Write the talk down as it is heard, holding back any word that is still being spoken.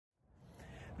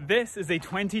This is a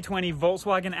 2020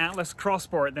 Volkswagen Atlas Cross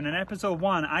Sport that in episode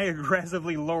 1 I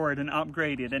aggressively lowered and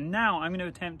upgraded, and now I'm going to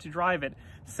attempt to drive it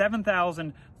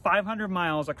 7,500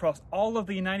 miles across all of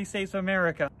the United States of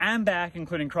America and back,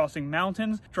 including crossing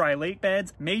mountains, dry lake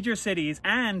beds, major cities,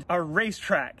 and a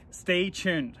racetrack. Stay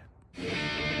tuned.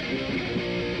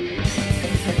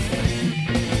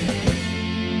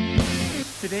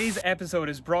 Today's episode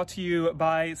is brought to you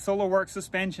by SoloWerks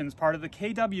Suspensions, part of the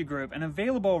KW group, and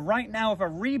available right now with a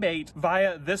rebate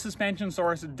via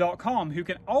thesuspensionsource.com, who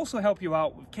can also help you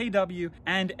out with KW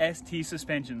and ST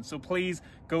suspensions. So please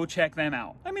go check them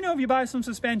out. Let me know if you buy some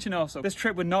suspension also. This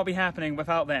trip would not be happening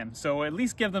without them, so at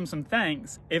least give them some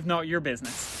thanks, if not your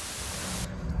business.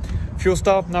 Fuel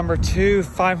stop number 2,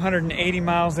 580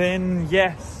 miles in.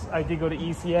 Yes, I did go to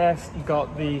ECS. You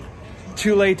got the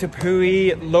Chule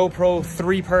Tepui low pro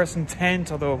 3-person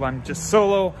tent, although I'm just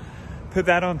solo. Put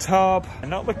that on top. I'm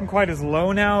not looking quite as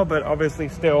low now, but obviously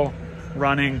still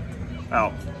running,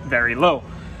 well, very low.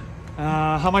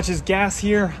 How much is gas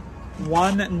here?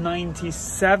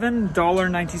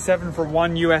 $1.97 for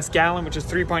 1 US gallon, which is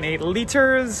 3.8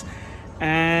 liters.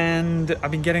 And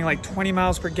I've been getting like 20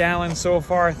 miles per gallon so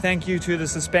far. Thank you to the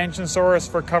Suspension Source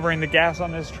for covering the gas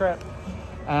on this trip.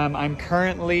 I'm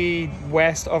currently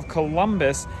west of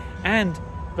Columbus and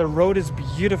the road is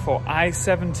beautiful.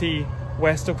 I-70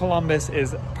 west of Columbus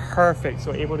is perfect,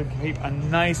 so able to keep a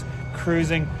nice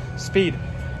cruising speed.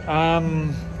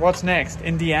 What's next?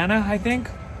 Indiana, I think?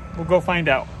 We'll go find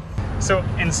out. So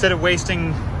instead of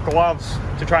wasting gloves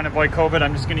to try and avoid COVID,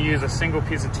 I'm just going to use a single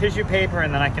piece of tissue paper,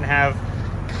 and then I can have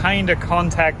kind of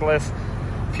contactless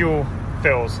fuel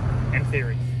fills in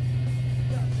theory.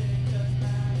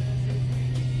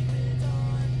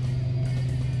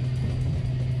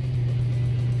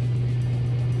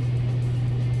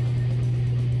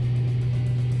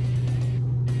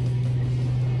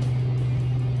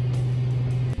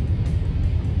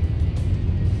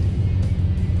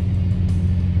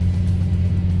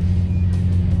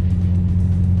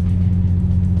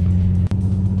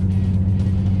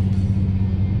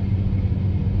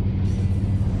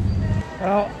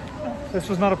 Well, this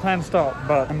was not a planned stop,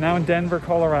 but I'm now in Denver,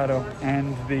 Colorado,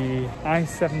 and the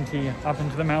I-70 up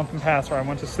into the mountain pass where I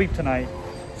went to sleep tonight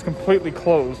is completely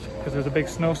closed because there's a big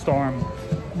snowstorm,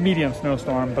 medium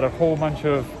snowstorm, but a whole bunch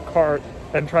of cart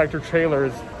and tractor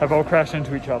trailers have all crashed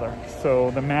into each other.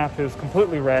 So the map is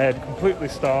completely red, completely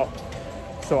stopped.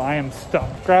 So I am stuck.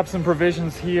 Grab some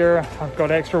provisions here. I've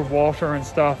got extra water and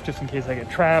stuff just in case I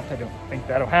get trapped. I don't think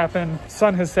that'll happen.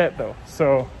 Sun has set though,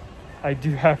 so I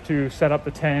do have to set up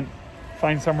the tent,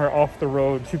 find somewhere off the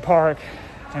road to park,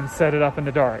 and set it up in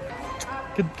the dark.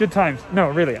 Good times. No,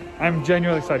 really, I'm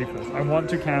genuinely excited for this. I want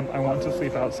to camp. I want to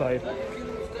sleep outside.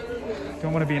 I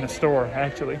don't want to be in a store,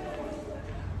 actually.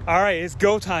 All right, it's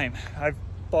go time. I've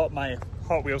bought my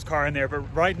Hot Wheels car in there, but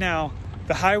right now,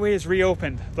 the highway is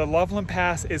reopened. The Loveland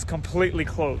Pass is completely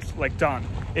closed, like done.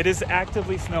 It is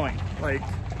actively snowing. Like,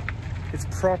 it's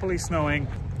properly snowing.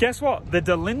 Guess what? The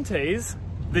Delentes,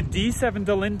 the D7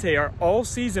 Delente are all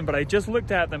season, but I just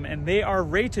looked at them and they are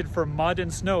rated for mud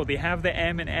and snow. They have the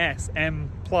M and S,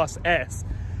 M plus S.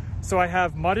 So I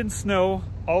have mud and snow,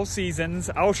 all seasons,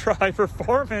 ultra high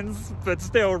performance, but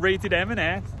still rated M and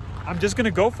S. I'm just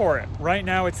gonna go for it. Right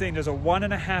now it's saying there's a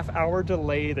 1.5 hour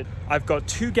delay. That I've got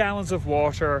 2 gallons of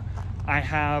water. I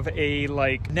have a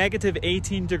like negative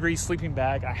 18 degree sleeping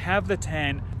bag. I have the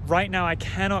tent. Right now I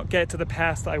cannot get to the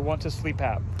pass that I want to sleep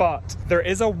at, but there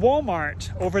is a Walmart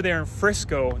over there in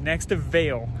Fresno next to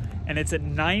Vail, and it's at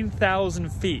 9,000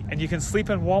 feet, and you can sleep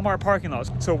in Walmart parking lots.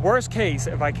 So worst case,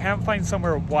 if I can't find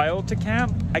somewhere wild to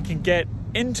camp, I can get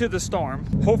into the storm,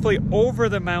 hopefully over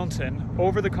the mountain,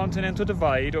 over the Continental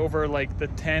Divide, over like the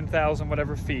 10,000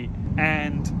 whatever feet,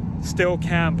 and still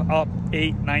camp up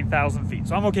 8,000-9,000 feet.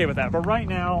 So I'm okay with that. But right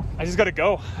now, I just gotta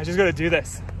go. I just gotta do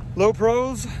this. Low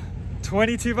pros,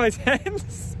 22 by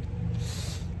 10s.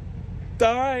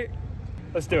 All right,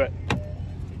 let's do it.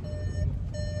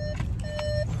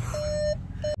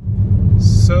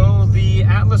 So the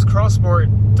Atlas Cross Sport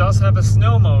does have a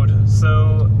snow mode,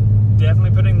 so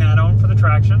definitely putting that on for the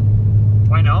traction.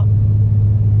 Why not?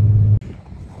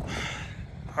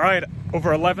 All right,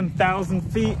 over 11,000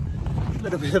 feet. A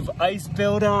little bit of ice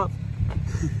buildup.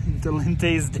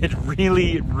 Delentes did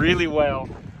really well.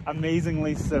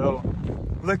 Amazingly so.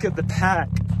 Look at the pack.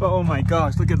 Oh my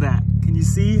gosh, look at that. Can you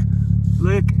see?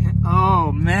 Look,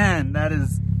 oh man, that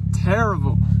is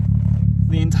terrible.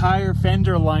 The entire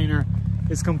fender liner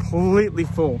is completely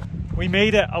full. We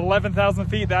made it 11,000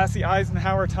 feet. That's the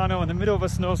Eisenhower Tunnel in the middle of a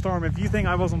snowstorm. If you think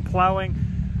I wasn't plowing,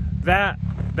 that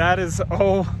is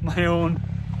all my own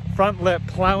front lip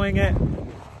plowing it.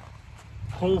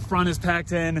 whole front is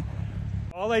packed in.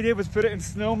 All I did was put it in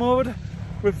snow mode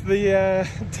with the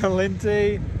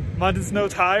Talente mud and snow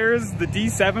tires, the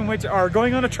D7, which are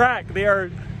going on a track. They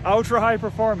are ultra high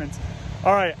performance.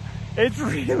 All right, it's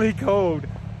really cold.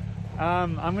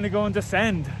 I'm gonna go and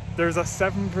descend. There's a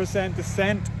 7%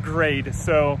 descent grade,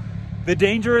 so the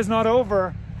danger is not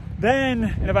over. Then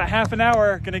in about half an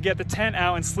hour, gonna get the tent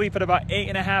out and sleep at about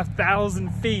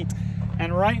 8,500 feet.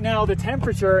 And right now the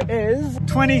temperature is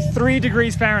 23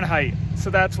 degrees Fahrenheit. So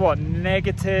that's what,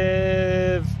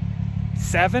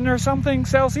 -7 or something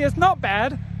Celsius? Not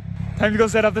bad. Time to go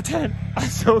set up the tent. I'm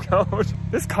so cold.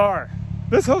 This car,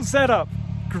 this whole setup,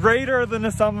 greater than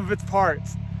the sum of its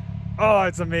parts. Oh,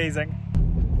 it's amazing.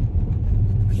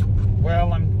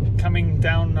 Well, I'm coming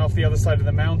down off the other side of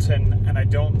the mountain, and I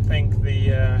don't think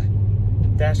the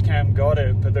dash cam got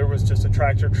it, but there was just a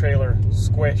tractor trailer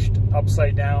squished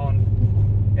upside down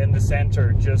in the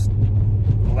center, just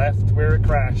left where it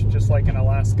crashed, just like in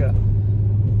Alaska.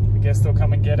 I guess they'll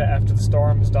come and get it after the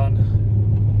storm's done.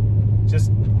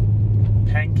 Just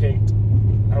pancaked.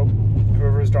 I hope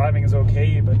whoever's driving is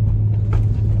okay, but I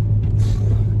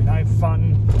mean, I have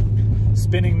fun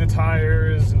spinning the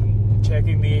tires and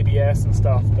checking the ABS and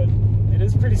stuff, but it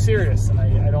is pretty serious, and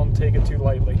I don't take it too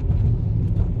lightly.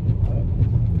 But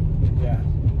yeah,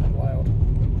 wild.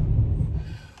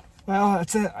 Well,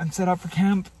 that's it. I'm set up for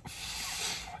camp.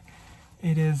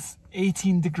 It is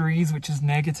 18 degrees, which is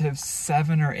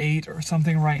 -7 or 8 or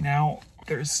something right now.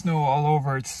 There's snow all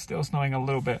over. It's still snowing a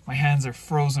little bit. My hands are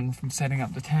frozen from setting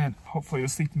up the tent. Hopefully the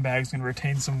sleeping bag's gonna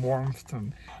retain some warmth.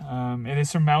 And, it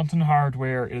is from Mountain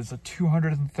Hardware. It is a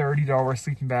 $230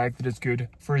 sleeping bag that is good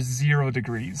for 0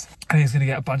 degrees. I think it's gonna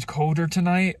get a bunch colder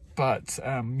tonight, but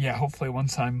yeah, hopefully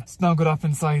once I'm snuggled up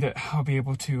inside it, I'll be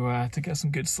able to get some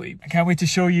good sleep. I can't wait to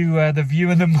show you the view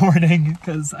in the morning,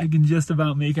 because I can just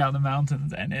about make out the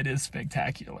mountains, and it is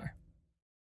spectacular.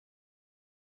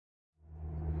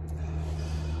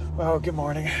 Well, good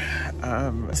morning.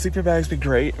 Sleeping bag's been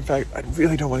great. In fact, I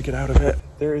really don't want to get out of it.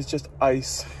 There is just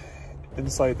ice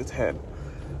inside the tent.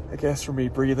 I guess for me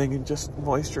breathing and just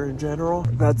moisture in general.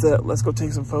 That's it. Let's go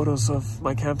take some photos of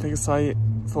my camping site,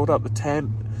 fold up the tent.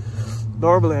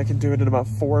 Normally I can do it in about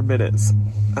 4 minutes.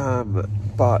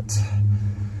 But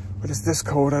when it's this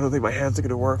cold, I don't think my hands are going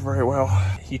to work very well.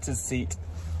 Heated seat.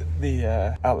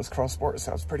 The Atlas Cross Sport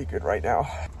sounds pretty good right now.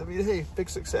 I mean, hey, big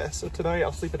success. So tonight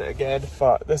I'll sleep in it again,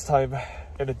 but this time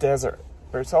in a desert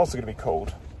where it's also going to be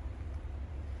cold.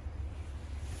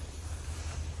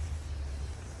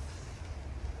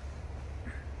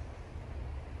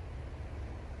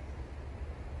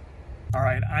 All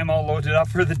right, I'm all loaded up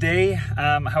for the day.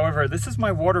 However, this is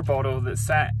my water bottle that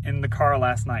sat in the car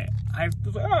last night. I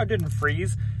was like, oh, it didn't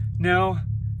freeze. No,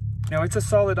 it's a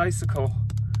solid icicle.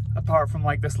 Apart from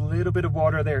like this little bit of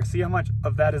water there. See how much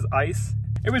of that is ice?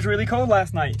 It was really cold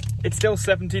last night. It's still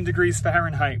 17 degrees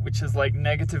Fahrenheit, which is like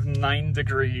 -9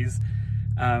 degrees.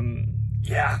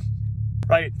 Yeah.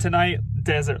 Right, tonight,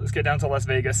 desert. Let's get down to Las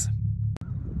Vegas.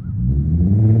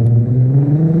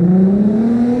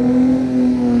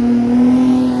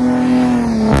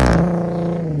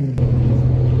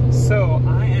 So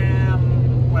I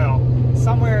am, well,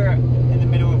 somewhere in the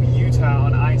middle of Utah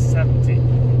on I-70.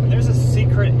 There's a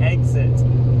secret exit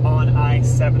on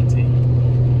I-70.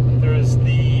 There's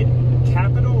the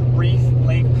Capitol Reef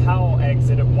Lake Powell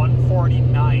exit at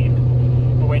 149.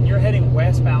 But when you're heading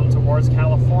westbound towards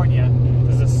California,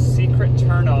 there's a secret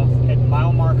turnoff at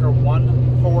mile marker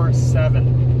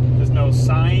 147. There's no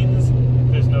signs,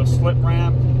 there's no slip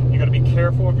ramp. You gotta be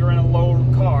careful if you're in a low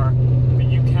car, but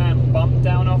you can bump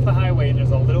down off the highway and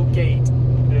there's a little gate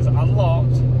that is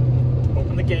unlocked.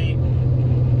 Open the gate,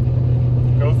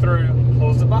 go through,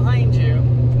 close it behind you,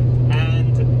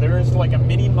 and there's like a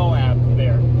mini Moab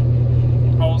there.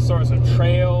 All sorts of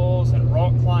trails and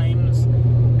rock climbs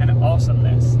and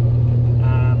awesomeness.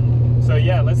 So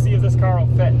yeah, let's see if this car will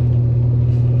fit.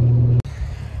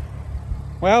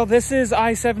 Well, this is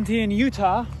I-70 in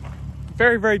Utah.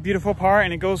 Very, very beautiful part,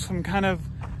 and it goes from kind of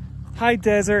high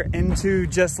desert into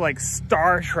just like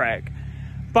Star Trek.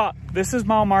 But this is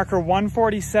mile marker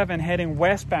 147 heading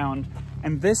westbound.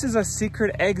 And this is a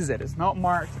secret exit. It's not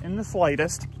marked in the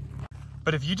slightest.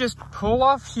 But if you just pull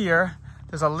off here,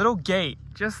 there's a little gate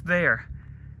just there.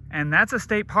 And that's a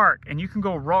state park. And you can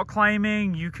go rock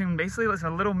climbing. You can basically, it's a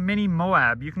little mini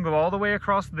Moab. You can go all the way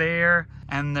across there.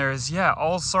 And there's, yeah,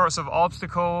 all sorts of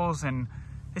obstacles. And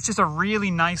it's just a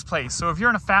really nice place. So if you're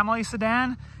in a family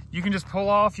sedan, you can just pull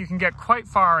off, you can get quite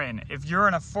far in. If you're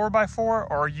in a 4x4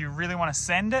 or you really want to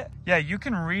send it, yeah, you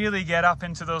can really get up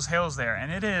into those hills there.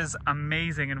 And it is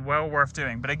amazing and well worth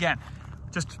doing. But again,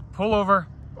 just pull over,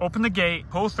 open the gate,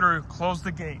 pull through, close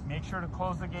the gate. Make sure to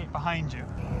close the gate behind you.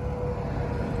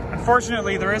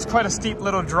 Unfortunately, there is quite a steep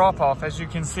little drop off, as you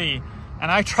can see.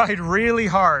 And I tried really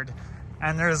hard,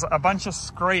 and there's a bunch of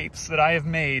scrapes that I have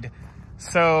made.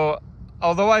 So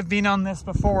although I've been on this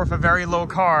before with a very low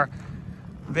car,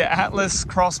 the Atlas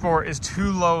Crosssport is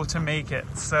too low to make it.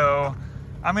 So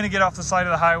I'm gonna get off the side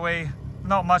of the highway.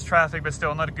 Not much traffic, but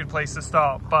still not a good place to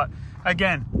stop. But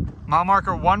again, mile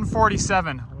marker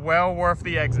 147, well worth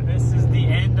the exit. This is the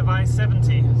end of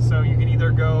I-70. So you can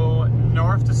either go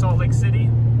north to Salt Lake City,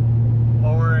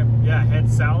 or yeah,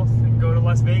 head south and go to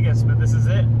Las Vegas. But this is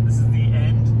it. This is the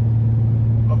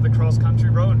end of the cross-country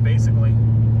road, basically.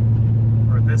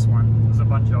 Or this one. There's a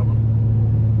bunch of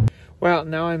them. Well,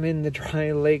 now I'm in the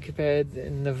dry lake bed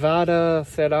in Nevada,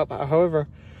 set up. However,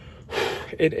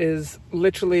 it is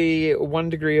literally 1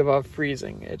 degree above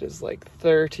freezing. It is like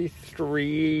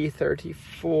 33,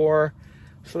 34.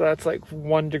 So that's like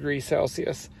 1 degree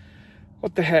Celsius.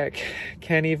 What the heck?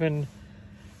 Can't even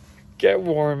get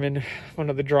warm in one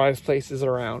of the driest places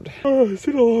around. Oh, it's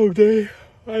been a long day.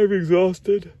 I'm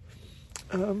exhausted.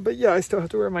 But yeah, I still have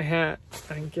to wear my hat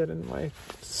and get in my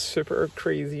super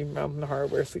crazy Mountain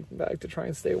Hardwear sleeping bag to try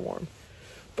and stay warm.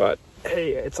 But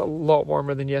hey, it's a lot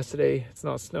warmer than yesterday. It's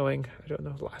not snowing. I don't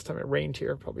know the last time it rained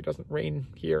here. Probably doesn't rain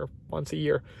here once a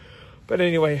year. But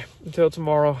anyway, until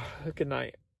tomorrow, good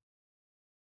night.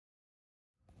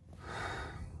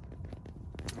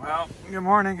 Well, good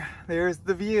morning. There's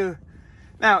the view.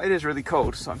 Now, it is really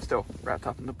cold, so I'm still wrapped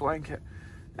up in the blanket.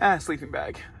 Sleeping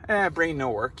bag. Brain no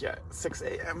work yet. 6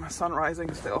 a.m. Sun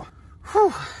rising still.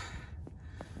 Whew.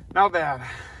 Not bad.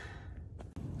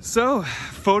 So,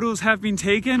 photos have been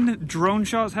taken. Drone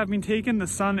shots have been taken. The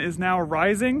sun is now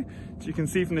rising. As you can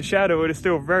see from the shadow, it is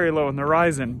still very low on the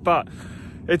horizon. But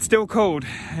it's still cold.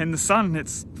 In the sun, it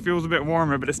feels a bit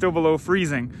warmer, but it's still below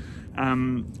freezing.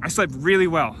 I slept really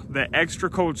well. The extra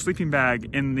cold sleeping bag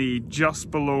in the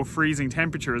just below freezing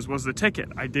temperatures was the ticket.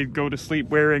 I did go to sleep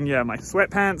wearing, yeah, my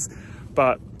sweatpants,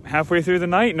 but halfway through the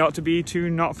night, not to be too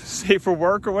not safe for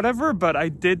work or whatever, but I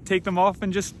did take them off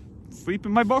and just sleep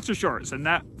in my boxer shorts, and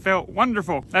that felt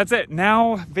wonderful. That's it.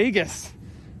 Now Vegas.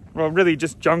 Well, really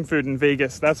just junk food in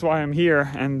Vegas. That's why I'm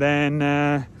here. And then,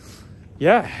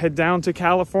 yeah, head down to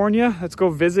California. Let's go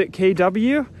visit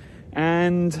KW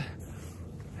and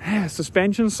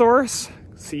Suspension Source,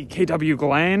 see KW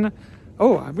Glen.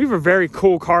 Oh, we have a very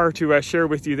cool car to share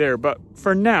with you there. But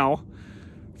for now,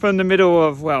 from the middle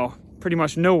of, well, pretty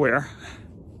much nowhere,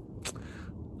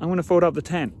 I'm going to fold up the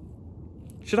tent.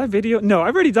 Should I video? No,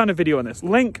 I've already done a video on this.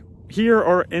 Link here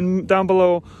or in down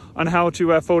below on how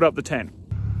to fold up the tent.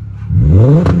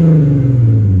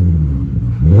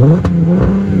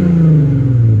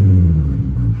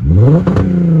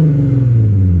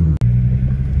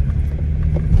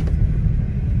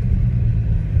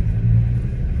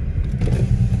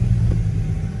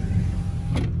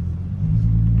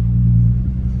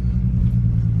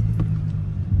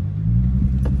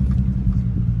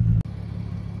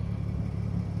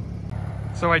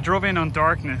 So I drove in on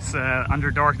darkness,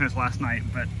 under darkness last night,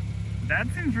 but that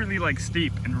seems really like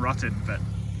steep and rutted, but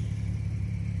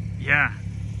yeah,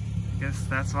 I guess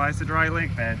that's why it's a dry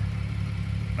lake bed,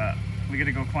 but we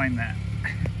gotta go climb that.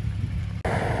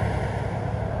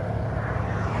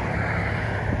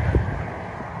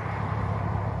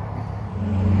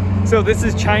 So this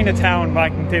is Chinatown. I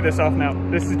can take this off now.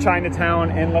 This is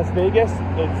Chinatown in Las Vegas.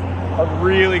 It's a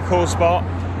really cool spot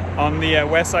on the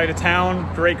west side of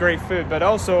town. Great food, but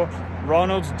also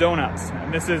Ronald's Donuts.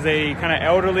 And this is a kind of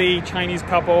elderly Chinese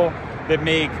couple that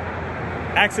make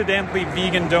accidentally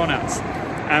vegan donuts.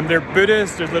 They're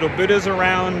Buddhists. There's little Buddhas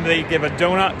around. They give a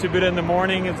donut to Buddha in the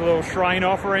morning. It's a little shrine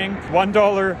offering.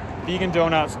 $1 vegan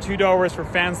donuts, $2 for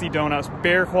fancy donuts,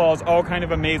 bear claws, all kind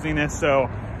of amazingness. So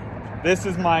this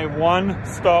is my one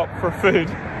stop for food.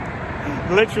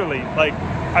 Literally, like,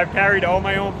 I've carried all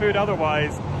my own food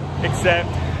otherwise, except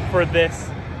for this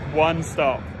one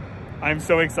stop. I'm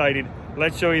so excited.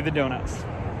 Let's show you the donuts.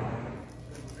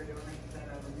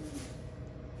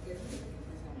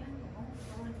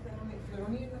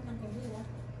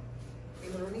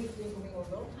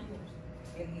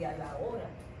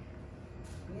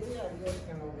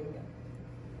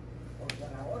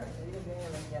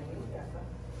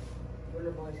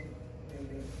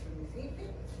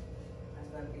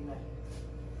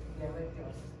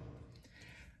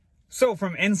 So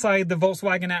from inside the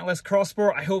Volkswagen Atlas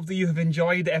Crossport, I hope that you have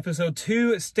enjoyed episode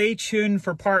 2. Stay tuned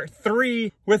for part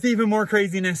 3 with even more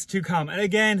craziness to come. And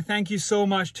again, thank you so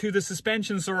much to the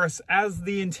suspension source as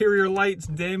the interior lights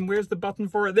dim. Where's the button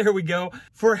for it? There we go.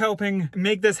 For helping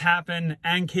make this happen,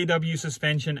 and KW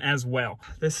Suspension as well.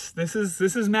 This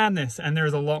is madness, and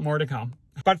there's a lot more to come.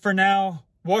 But for now,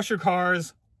 wash your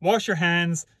cars, wash your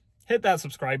hands, hit that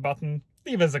subscribe button,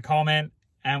 leave us a comment,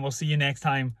 and we'll see you next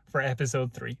time for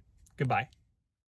episode 3. Goodbye.